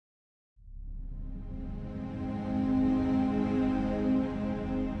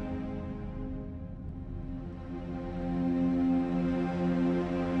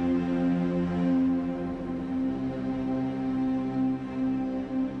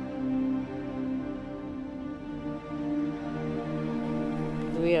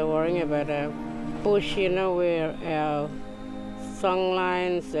We are worrying about a bush, where our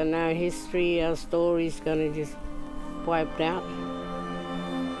songlines and our history, our stories going to just wiped out.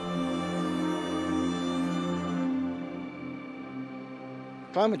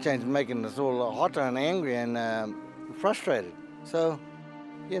 Climate change is making us all hotter and angry and frustrated. So,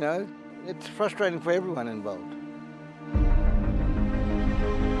 it's frustrating for everyone involved.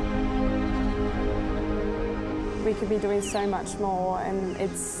 We could be doing so much more, and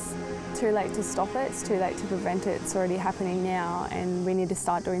it's too late to stop it, it's too late to prevent it. It's already happening now, and we need to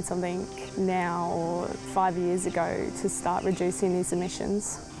start doing something now or 5 years ago to start reducing these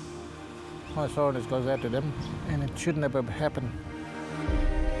emissions. My sorrow goes out to them, and it should never happen.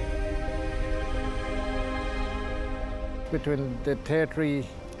 Between the territory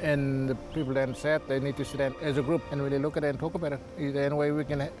and the people down south, they need to sit down as a group and really look at it and talk about it. Is there any way we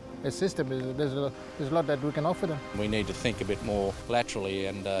can assist them? There's a lot that we can offer them. We need to think a bit more laterally,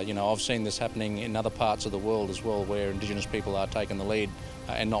 and I've seen this happening in other parts of the world as well, where Indigenous people are taking the lead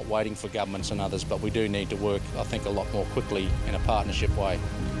and not waiting for governments and others, but we do need to work, I think, a lot more quickly in a partnership way.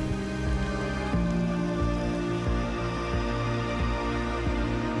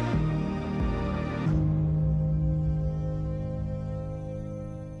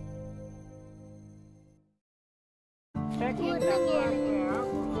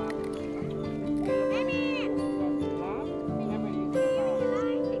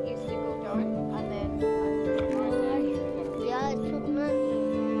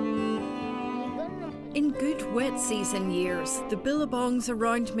 In good wet season years, the billabongs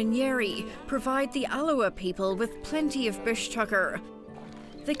around Minyeri provide the Alawa people with plenty of bush tucker.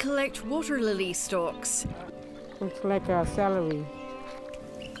 They collect water lily stalks. It's like our celery.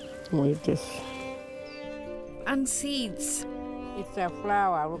 And seeds. It's our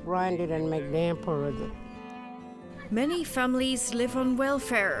flour. We'll grind it and make damper with it. Many families live on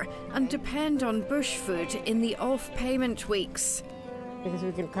welfare and depend on bush food in the off-payment weeks. Because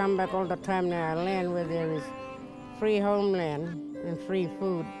we can come back all the time to our land where there is free homeland and free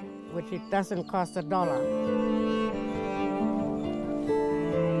food, which it doesn't cost $1.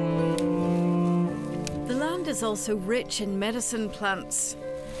 The land is also rich in medicine plants.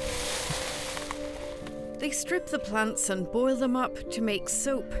 They strip the plants and boil them up to make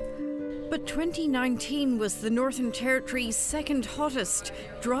soap. But 2019 was the Northern Territory's second hottest,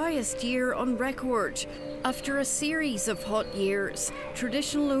 driest year on record. After a series of hot years,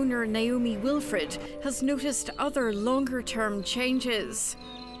 traditional owner Naomi Wilfred has noticed other longer-term changes.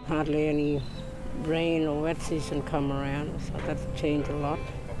 Hardly any rain or wet season come around, so that's changed a lot.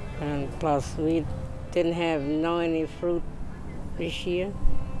 And plus, we didn't have any fruit this year,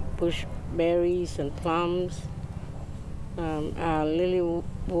 bush berries and plums. Our lily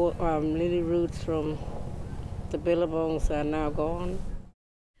roots from the billabongs are now gone.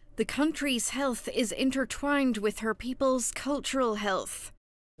 The country's health is intertwined with her people's cultural health.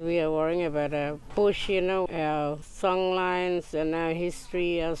 We are worrying about our bush, our songlines and our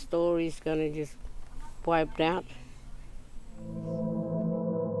history, our stories going to just wiped out.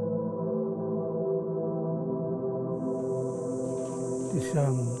 This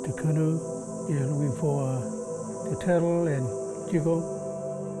the canoe, looking for the turtle and jiggle,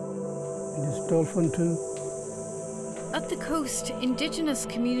 and this dolphin too. At the coast, Indigenous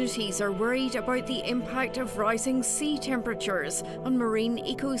communities are worried about the impact of rising sea temperatures on marine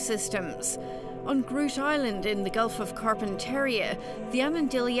ecosystems. On Groot Island in the Gulf of Carpentaria, the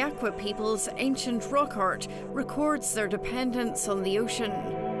Anandiliakwa people's ancient rock art records their dependence on the ocean.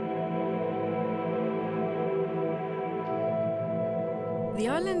 The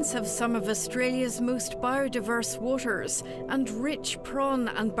islands have some of Australia's most biodiverse waters and rich prawn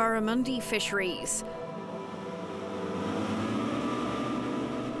and barramundi fisheries.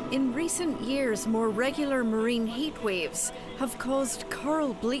 In recent years, more regular marine heat waves have caused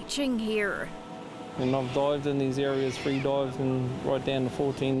coral bleaching here. And I've dived in these areas, free dives, and right down to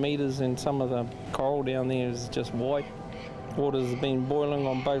 14 metres, and some of the coral down there is just white. Water's been boiling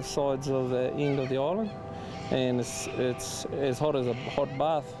on both sides of the end of the island, and it's as hot as a hot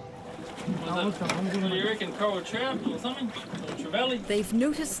bath. Do you reckon coral trout or something? Or trevally? They've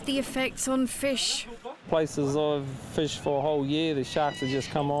noticed the effects on fish. Places I've fished for a whole year, the sharks have just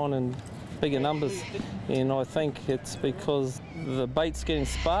come on in bigger numbers, and I think it's because the bait's getting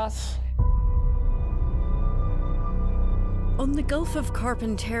sparse. On the Gulf of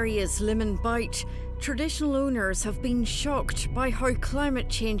Carpentaria's Limon Bight, traditional owners have been shocked by how climate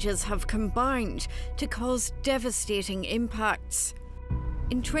changes have combined to cause devastating impacts.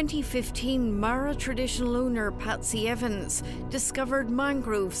 In 2015, Mara traditional owner Patsy Evans discovered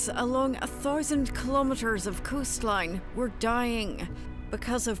mangroves along 1,000 kilometres of coastline were dying.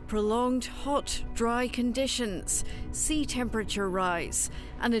 because of prolonged hot, dry conditions, sea temperature rise,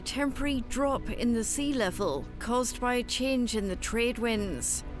 and a temporary drop in the sea level caused by a change in the trade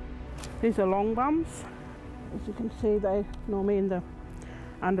winds. These are long bums. As you can see, they normally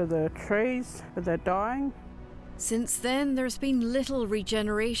under the trees, but they're dying. Since then, there's been little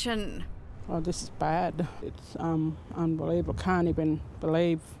regeneration. Oh, this is bad. It's unbelievable. Can't even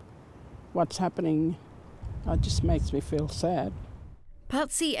believe what's happening. It just makes me feel sad.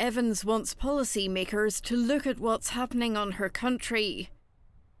 Patsy Evans wants policymakers to look at what's happening on her country.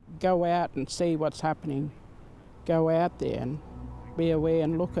 Go out and see what's happening. Go out there and be aware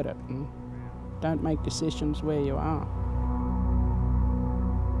and look at it, and don't make decisions where you are.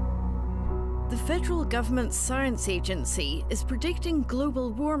 The federal government's science agency is predicting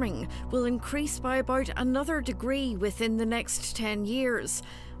global warming will increase by about another degree within the next 10 years,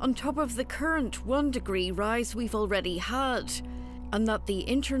 on top of the current 1 degree rise we've already had, and that the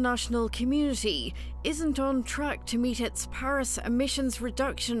international community isn't on track to meet its Paris emissions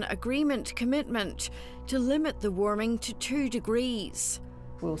reduction agreement commitment to limit the warming to 2 degrees.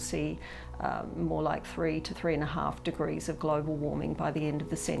 We'll see more like 3 to 3.5 degrees of global warming by the end of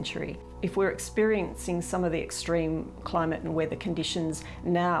the century. If we're experiencing some of the extreme climate and weather conditions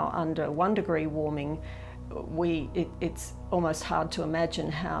now under 1 degree warming, it's almost hard to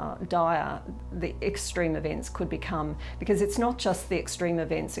imagine how dire the extreme events could become, because it's not just the extreme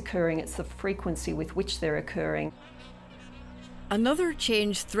events occurring, it's the frequency with which they're occurring. Another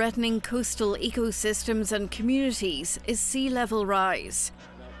change threatening coastal ecosystems and communities is sea level rise.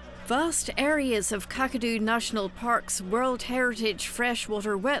 Vast areas of Kakadu National Park's World Heritage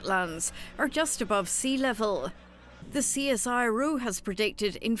freshwater wetlands are just above sea level. The CSIRO has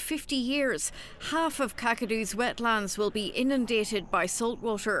predicted in 50 years, half of Kakadu's wetlands will be inundated by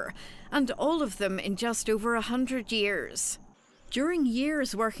saltwater, and all of them in just over 100 years. During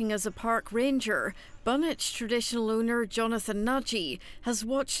years working as a park ranger, Bunitch traditional owner Jonathan Nagy has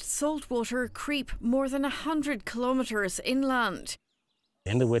watched saltwater creep more than 100 kilometres inland.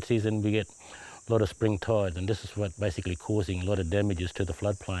 In the wet season, we get a lot of spring tides, and this is what basically causing a lot of damages to the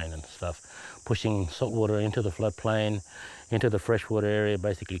floodplain and stuff, pushing saltwater into the floodplain, into the freshwater area,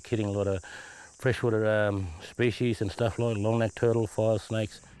 basically killing a lot of freshwater species and stuff like long-necked turtle, fire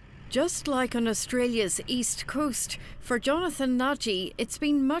snakes. Just like on Australia's east coast, for Jonathan Nagy, it's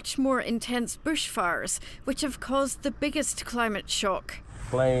been much more intense bushfires, which have caused the biggest climate shock.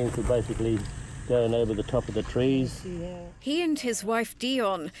 Planes are basically going over the top of the trees. He and his wife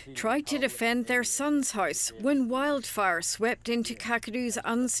Dion tried to defend their son's house when wildfire swept into Kakadu's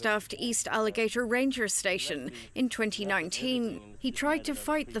unstaffed East Alligator Ranger Station in 2019. He tried to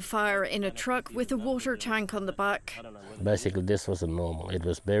fight the fire in a truck with a water tank on the back. Basically, this wasn't normal. It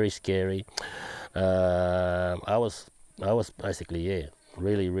was very scary. I was basically,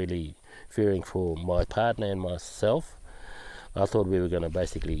 really fearing for my partner and myself. I thought we were going to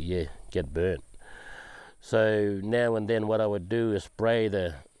basically, get burnt. So now and then what I would do is spray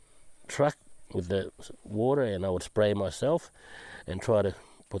the truck with the water, and I would spray myself and try to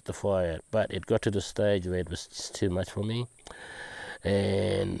put the fire out. But it got to the stage where it was just too much for me,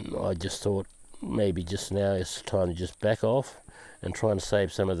 and I just thought maybe just now it's time to just back off and try and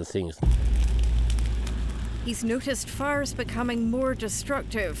save some of the things. He's noticed fires becoming more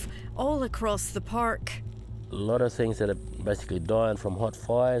destructive all across the park. A lot of things that are basically dying from hot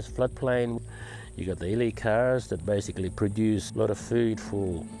fires, floodplain. You got the illy cars that basically produce a lot of food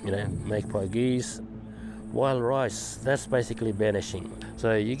for, magpie geese. Wild rice, that's basically vanishing.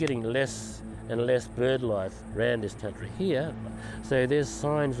 So you're getting less and less bird life around this country here. So there's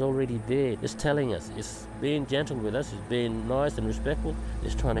signs already there. It's telling us, it's being gentle with us, it's being nice and respectful.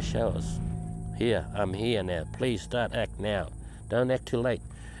 It's trying to show us, here, I'm here now. Please start act now. Don't act too late.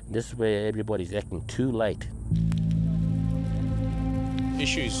 This is where everybody's acting too late.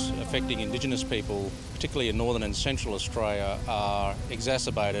 Issues affecting Indigenous people, particularly in northern and central Australia, are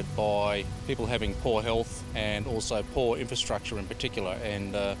exacerbated by people having poor health and also poor infrastructure in particular.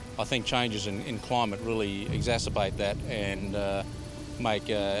 And I think changes in climate really exacerbate that and make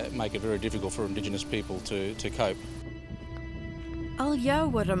it very difficult for Indigenous people to cope.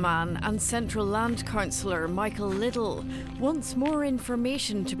 Alyawaraman and Central Land Councillor Michael Liddle wants more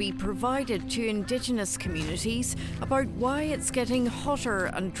information to be provided to Indigenous communities about why it's getting hotter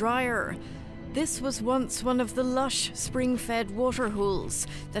and drier. This was once one of the lush spring-fed waterholes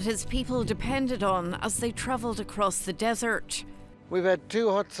that his people depended on as they travelled across the desert. We've had 2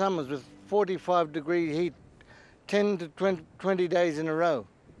 hot summers with 45-degree heat, 10 to 20 days in a row.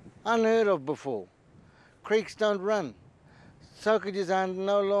 Unheard of before. Creeks don't run. Soakages are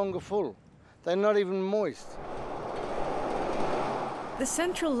no longer full. They're not even moist. The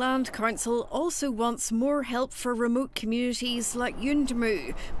Central Land Council also wants more help for remote communities like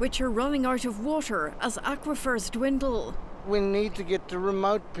Yuendamu, which are running out of water as aquifers dwindle. We need to get the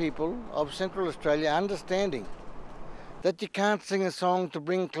remote people of Central Australia understanding that you can't sing a song to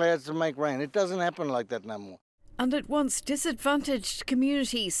bring clouds to make rain. It doesn't happen like that no more. And it wants disadvantaged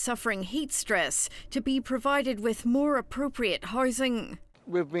communities suffering heat stress to be provided with more appropriate housing.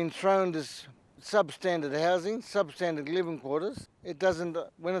 We've been thrown this substandard housing, substandard living quarters. It doesn't,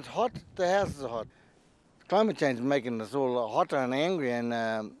 when it's hot, the houses are hot. Climate change is making us all hotter and angry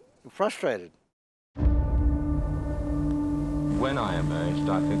and frustrated. When I emerged,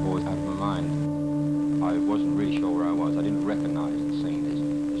 I think always out of my mind. I wasn't really sure where I was. I didn't recognise the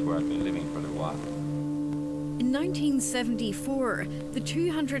scene as where I'd been living for a little while. In 1974, the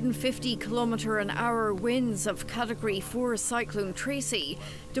 250-kilometre-an-hour winds of Category 4 Cyclone Tracy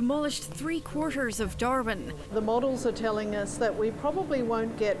demolished 3/4 of Darwin. The models are telling us that we probably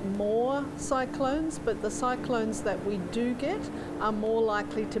won't get more cyclones, but the cyclones that we do get are more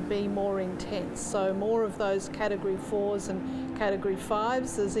likely to be more intense. So more of those Category 4s and Category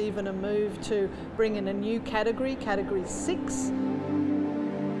 5s. There's even a move to bring in a new category, Category 6.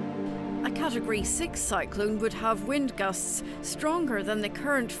 A Category 6 cyclone would have wind gusts stronger than the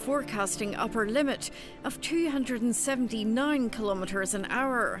current forecasting upper limit of 279 kilometres an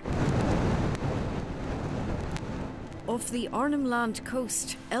hour. Off the Arnhem Land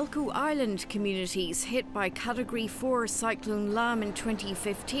coast, Elcho Island communities hit by Category 4 Cyclone Lam in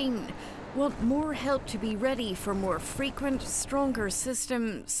 2015 want more help to be ready for more frequent, stronger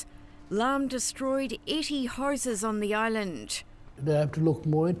systems. Lam destroyed 80 houses on the island. They have to look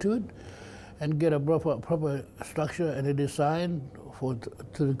more into it and get a proper structure and a design so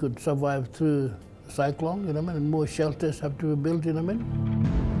they could survive through the cyclone, you know what I mean? And more shelters have to be built, you know what I mean?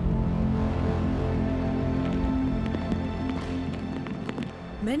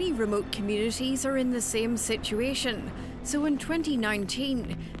 Many remote communities are in the same situation. So in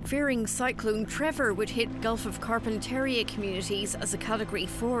 2019, fearing Cyclone Trevor would hit Gulf of Carpentaria communities as a Category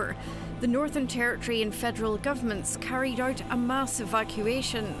 4, the Northern Territory and federal governments carried out a mass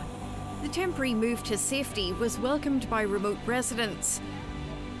evacuation. The temporary move to safety was welcomed by remote residents.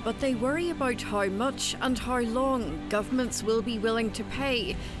 But they worry about how much and how long governments will be willing to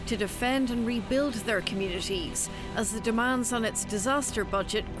pay to defend and rebuild their communities as the demands on its disaster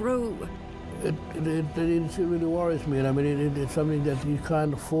budget grow. It really worries me. I mean, it's something that you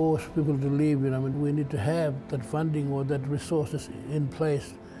can't force people to leave. You know, I mean, we need to have that funding or that resources in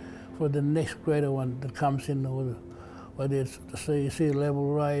place for the next greater one that comes in, or whether it's sea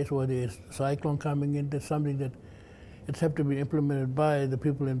level rise, whether it's cyclone coming in. That's something that it's have to be implemented by the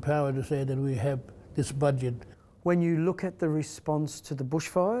people in power to say that we have this budget. When you look at the response to the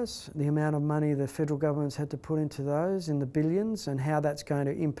bushfires, the amount of money the federal government's had to put into those in the billions and how that's going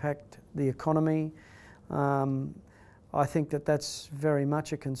to impact the economy, I think that that's very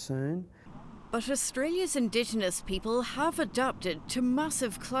much a concern. But Australia's Indigenous people have adapted to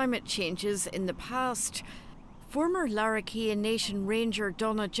massive climate changes in the past. Former Larrakia Nation Ranger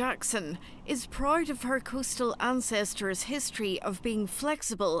Donna Jackson is proud of her coastal ancestors' history of being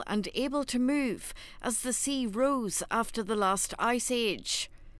flexible and able to move as the sea rose after the last ice age.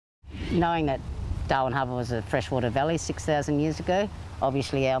 Knowing that Darwin Harbour was a freshwater valley 6,000 years ago,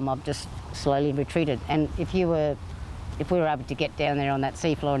 obviously our mob just slowly retreated. And if we were able to get down there on that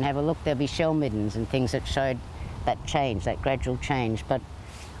seafloor and have a look, there'd be shell middens and things that showed that change, that gradual change. But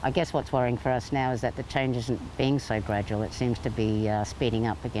I guess what's worrying for us now is that the change isn't being so gradual. It seems to be speeding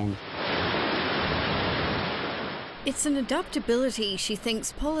up again. It's an adaptability she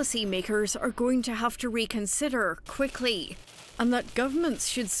thinks policymakers are going to have to reconsider quickly, and that governments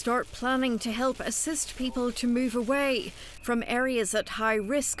should start planning to help assist people to move away from areas at high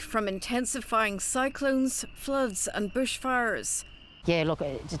risk from intensifying cyclones, floods and bushfires. Yeah, look,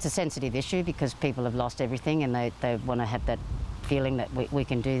 it's a sensitive issue because people have lost everything and they want to have that feeling that we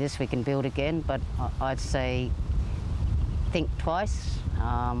can do this, we can build again. But I'd say think twice.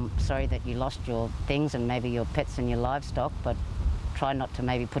 Sorry that you lost your things and maybe your pets and your livestock, but try not to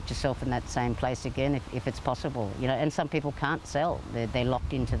maybe put yourself in that same place again if it's possible. You know, and some people can't sell. They're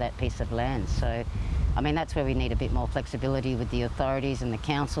locked into that piece of land. So, I mean, that's where we need a bit more flexibility with the authorities and the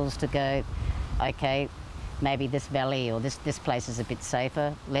councils to go, okay, maybe this valley or this place is a bit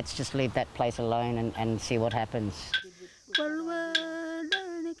safer. Let's just leave that place alone and see what happens.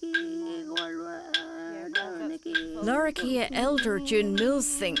 Larrakia elder June Mills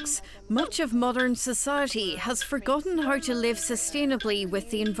thinks much of modern society has forgotten how to live sustainably with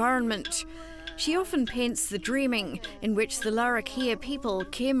the environment. She often paints the dreaming in which the Larrakia people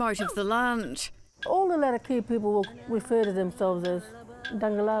came out of the land. All the Larrakia people will refer to themselves as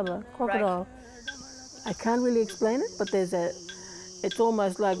Dangalaba, crocodile. Right. I can't really explain it, but it's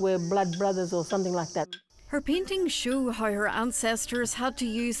almost like we're blood brothers or something like that. Her paintings show how her ancestors had to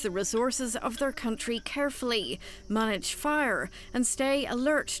use the resources of their country carefully, manage fire and stay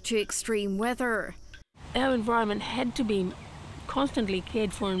alert to extreme weather. Our environment had to be constantly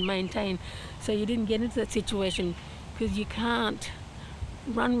cared for and maintained, so you didn't get into that situation, because you can't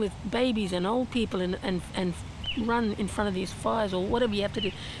run with babies and old people and run in front of these fires or whatever you have to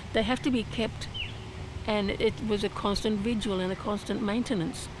do. They have to be kept, and it was a constant vigil and a constant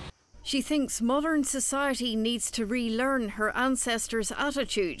maintenance. She thinks modern society needs to relearn her ancestors'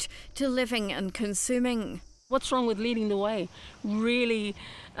 attitude to living and consuming. What's wrong with leading the way? Really,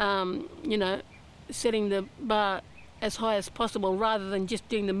 setting the bar as high as possible rather than just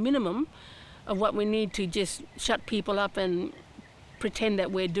doing the minimum of what we need to just shut people up and pretend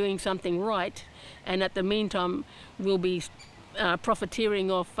that we're doing something right, and at the meantime we'll be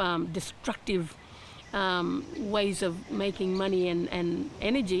profiteering off destructive ways of making money and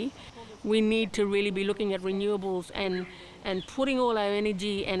energy. We need to really be looking at renewables and putting all our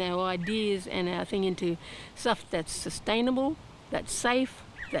energy and our ideas and our thing into stuff that's sustainable, that's safe,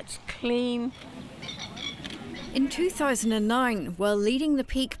 that's clean. In 2009, while leading the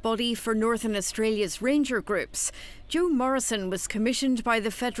peak body for Northern Australia's ranger groups, Joe Morrison was commissioned by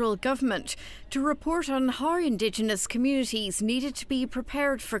the federal government to report on how Indigenous communities needed to be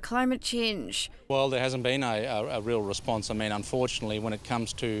prepared for climate change. Well, there hasn't been a real response. I mean, unfortunately, when it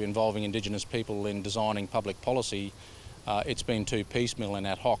comes to involving Indigenous people in designing public policy, it's been too piecemeal and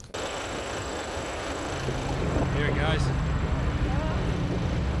ad hoc. Here it goes.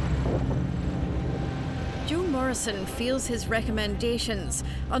 Joe Morrison feels his recommendations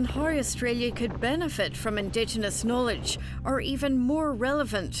on how Australia could benefit from Indigenous knowledge are even more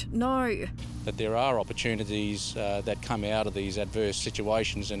relevant now. That there are opportunities that come out of these adverse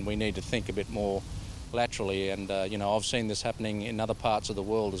situations, and we need to think a bit more laterally. And I've seen this happening in other parts of the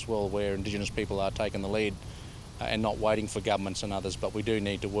world as well, where Indigenous people are taking the lead and not waiting for governments and others. But we do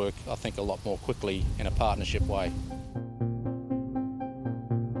need to work, I think, a lot more quickly in a partnership way.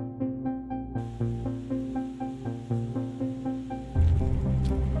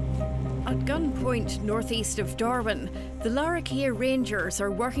 Point northeast of Darwin, the Larrakia Rangers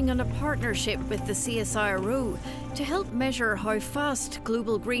are working on a partnership with the CSIRO to help measure how fast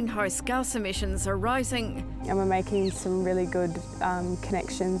global greenhouse gas emissions are rising. And we're making some really good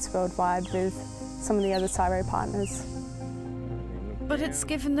connections worldwide with some of the other CSIRO partners. But it's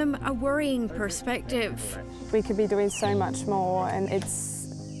given them a worrying perspective. We could be doing so much more, and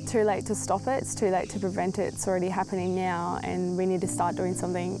it's too late to stop it, it's too late to prevent it. It's already happening now, and we need to start doing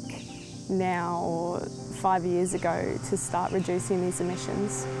something now or 5 years ago to start reducing these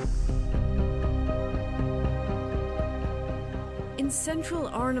emissions. In central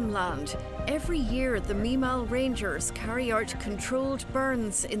Arnhem Land, every year the Mimal Rangers carry out controlled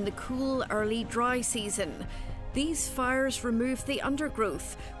burns in the cool early dry season. These fires remove the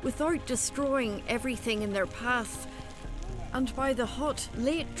undergrowth without destroying everything in their path. And by the hot,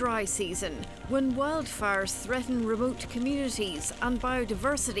 late dry season, when wildfires threaten remote communities and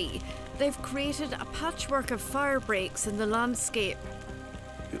biodiversity, they've created a patchwork of fire breaks in the landscape.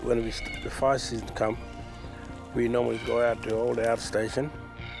 When the fire season comes, we normally go out to all the outstation.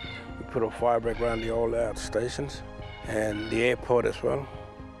 We put a fire break around the all outstations and the airport as well.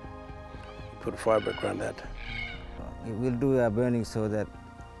 We put a fire break around that. We'll do our burning so that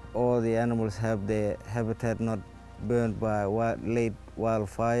all the animals have their habitat not burned by late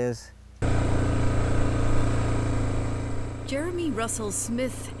wildfires. Jeremy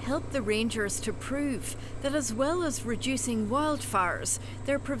Russell-Smith helped the Rangers to prove that as well as reducing wildfires,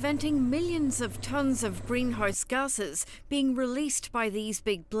 they're preventing millions of tonnes of greenhouse gases being released by these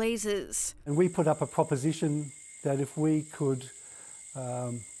big blazes. And we put up a proposition that if we could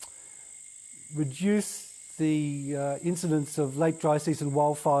reduce the incidence of late dry season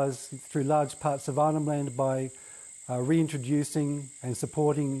wildfires through large parts of Arnhem Land by reintroducing and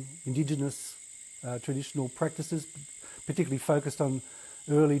supporting Indigenous traditional practices, particularly focused on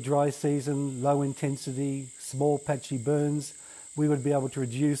early dry season, low intensity, small patchy burns, we would be able to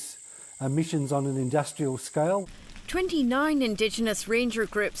reduce emissions on an industrial scale. 29 Indigenous ranger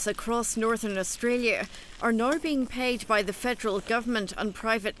groups across Northern Australia are now being paid by the federal government and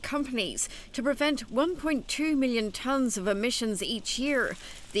private companies to prevent 1.2 million tonnes of emissions each year,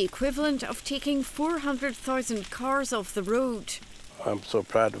 the equivalent of taking 400,000 cars off the road. I'm so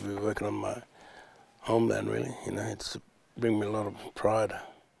proud to be working on my homeland, really. It's bring me a lot of pride.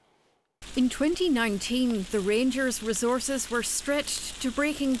 In 2019, the Rangers' resources were stretched to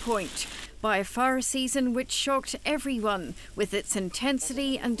breaking point. by a fire season which shocked everyone with its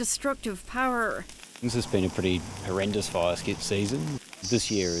intensity and destructive power. This has been a pretty horrendous fire season.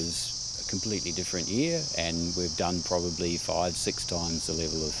 This year is a completely different year, and we've done probably 5-6 times the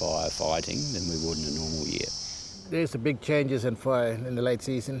level of firefighting than we would in a normal year. There's a big changes in fire in the late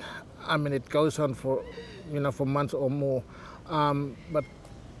season. I mean, it goes on for, for months or more. But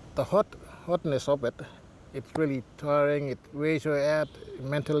the hotness of it, it's really tiring. It wears you out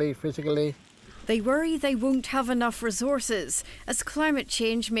mentally, physically. They worry they won't have enough resources as climate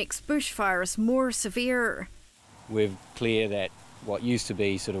change makes bushfires more severe. We're clear that what used to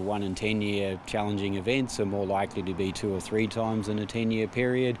be sort of 1 in 10 year challenging events are more likely to be 2 or 3 times in a 10-year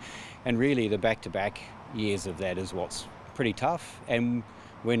period. And really the back-to-back years of that is what's pretty tough. And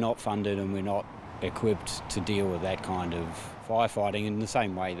we're not funded and we're not equipped to deal with that kind of firefighting in the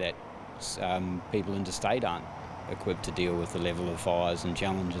same way that people interstate aren't equipped to deal with the level of fires and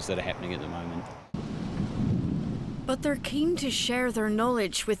challenges that are happening at the moment. But they're keen to share their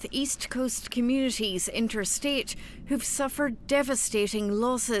knowledge with East Coast communities interstate who've suffered devastating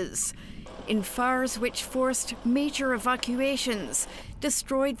losses in fires which forced major evacuations,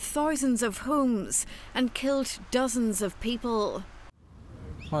 destroyed thousands of homes and killed dozens of people.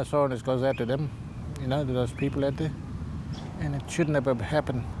 My sorrows goes out to them, to those people out there, and it shouldn't have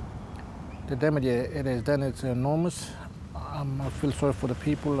happened. The damage it has done is enormous. I feel sorry for the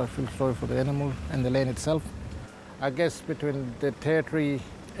people, I feel sorry for the animal and the land itself. I guess between the territory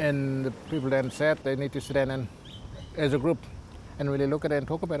and the people down south, they need to sit down and, as a group and really look at it and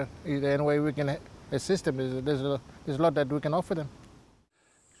talk about it. Is there any way we can assist them? There's a lot that we can offer them.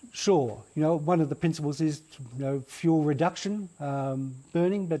 Sure, one of the principles is fuel reduction,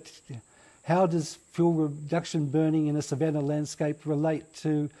 burning, but how does fuel reduction burning in a savanna landscape relate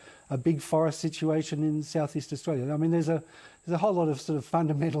to a big forest situation in Southeast Australia? I mean, there's a whole lot of sort of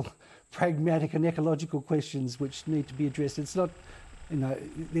fundamental pragmatic and ecological questions which need to be addressed. It's not,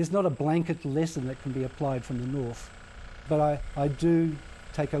 there's not a blanket lesson that can be applied from the north. But I do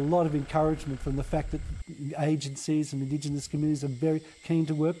take a lot of encouragement from the fact that agencies and Indigenous communities are very keen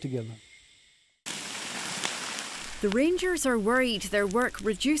to work together. The Rangers are worried their work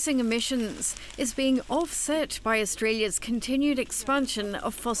reducing emissions is being offset by Australia's continued expansion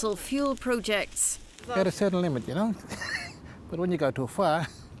of fossil fuel projects. At a certain limit, but when you go too far,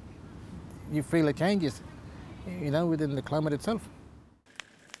 you feel the changes, within the climate itself.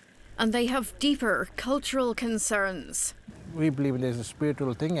 And they have deeper cultural concerns. We believe there's a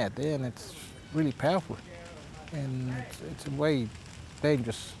spiritual thing out there, and it's really powerful, and it's way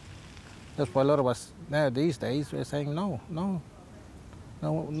dangerous. That's why a lot of us now these days we're saying no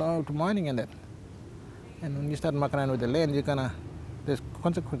to mining and that. And when you start mucking around with the land, there's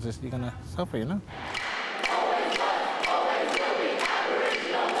consequences you're gonna suffer,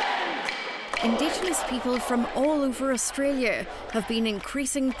 Indigenous people from all over Australia have been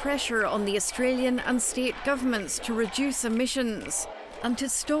increasing pressure on the Australian and state governments to reduce emissions and to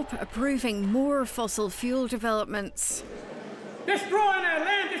stop approving more fossil fuel developments. Destroying our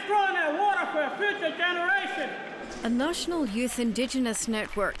land, destroying our water for our future generation. A national youth Indigenous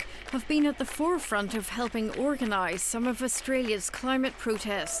network have been at the forefront of helping organise some of Australia's climate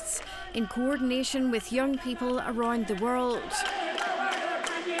protests in coordination with young people around the world.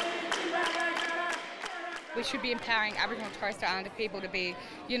 We should be empowering Aboriginal and Torres Strait Islander people to be,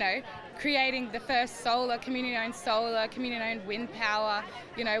 creating the first community-owned wind power.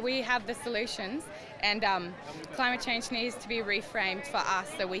 We have the solutions, and climate change needs to be reframed for us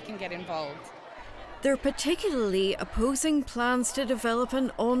so we can get involved. They're particularly opposing plans to develop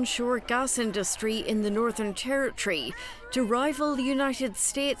an onshore gas industry in the Northern Territory to rival the United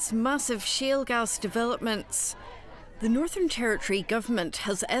States' massive shale gas developments. The Northern Territory government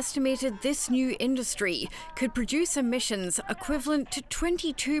has estimated this new industry could produce emissions equivalent to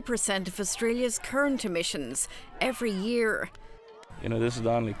 22% of Australia's current emissions every year. This is the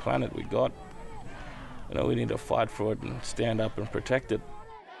only planet we got. We need to fight for it and stand up and protect it.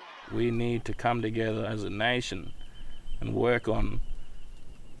 We need to come together as a nation and work on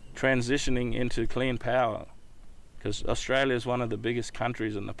transitioning into clean power, because Australia is one of the biggest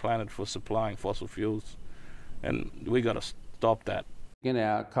countries on the planet for supplying fossil fuels. And we got to stop that. In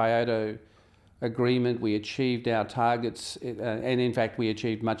our Kyoto Agreement, we achieved our targets, and in fact, we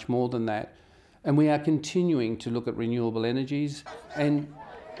achieved much more than that. And we are continuing to look at renewable energies, and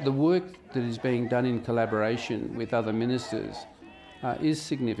the work that is being done in collaboration with other ministers is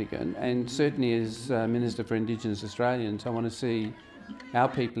significant. And certainly as Minister for Indigenous Australians, I want to see our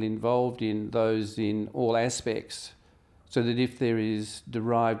people involved in those in all aspects, so that if there is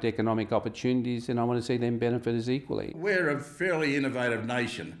derived economic opportunities, then I want to see them benefit as equally. We're a fairly innovative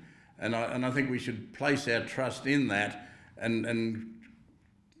nation. And I think we should place our trust in that and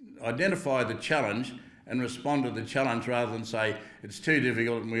identify the challenge and respond to the challenge rather than say it's too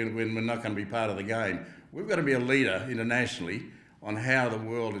difficult and we're not going to be part of the game. We've got to be a leader internationally on how the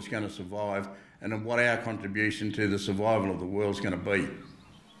world is going to survive and what our contribution to the survival of the world is going to be.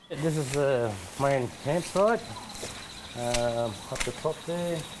 This is the main campsite, up the top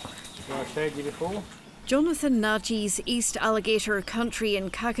there, I showed you before. Jonathan Naji's East Alligator country in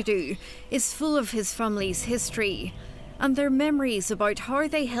Kakadu is full of his family's history and their memories about how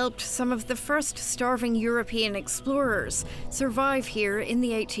they helped some of the first starving European explorers survive here in the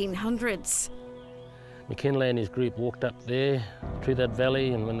 1800s. McKinley and his group walked up there through that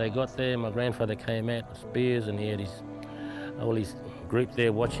valley, and when they got there, my grandfather came out with spears and he had all his group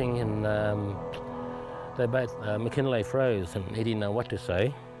there watching, and they both, McKinley froze and he didn't know what to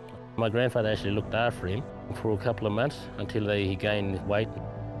say. My grandfather actually looked after him for a couple of months until he gained weight.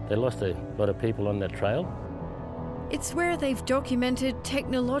 They lost a lot of people on that trail. It's where they've documented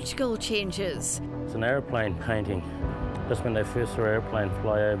technological changes. It's an aeroplane painting. That's when they first saw an aeroplane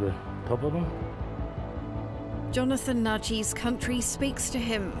fly over top of them. Jonathan Naji's country speaks to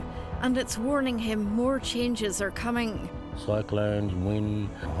him, and it's warning him more changes are coming. Cyclones, wind,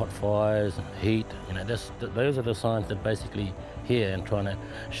 hot fires, heat, those are the signs that basically here and trying to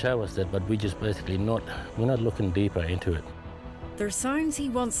show us that, but we're not looking deeper into it. They're signs he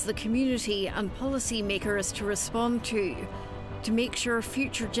wants the community and policymakers to respond to make sure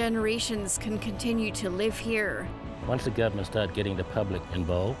future generations can continue to live here. Once the government start getting the public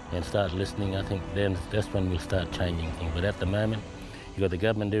involved and start listening, I think then that's when we'll start changing things. But at the moment, you've got the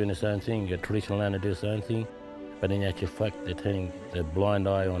government doing its own thing, you've got traditional land to do its own thing, but in actual fact, they're turning the blind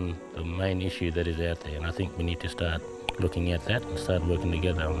eye on the main issue that is out there. And I think we need to start looking at that and start working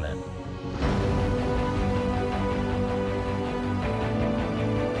together on that.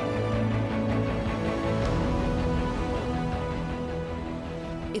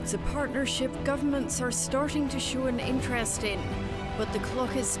 It's a partnership governments are starting to show an interest in, but the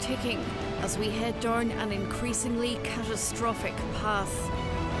clock is ticking as we head down an increasingly catastrophic path.